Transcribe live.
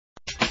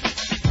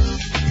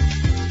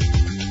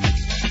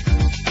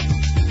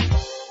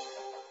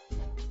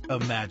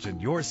Imagine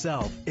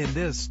yourself in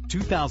this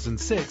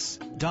 2006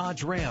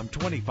 Dodge Ram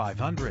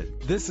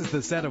 2500. This is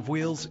the set of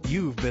wheels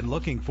you've been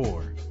looking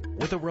for.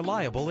 With a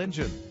reliable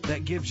engine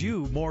that gives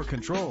you more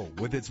control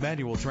with its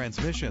manual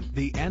transmission,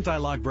 the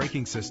anti-lock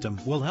braking system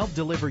will help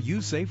deliver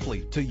you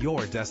safely to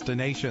your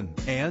destination.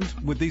 And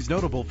with these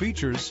notable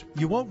features,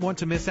 you won't want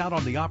to miss out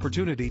on the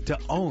opportunity to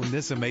own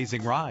this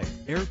amazing ride.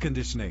 Air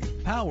conditioning,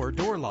 power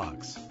door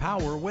locks,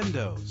 power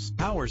windows,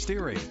 power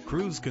steering,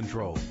 cruise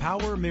control,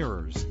 power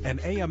mirrors, an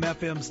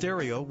AM/FM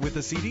stereo with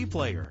a CD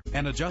player,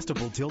 and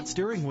adjustable tilt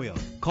steering wheel.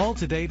 Call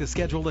today to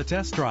schedule a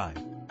test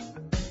drive.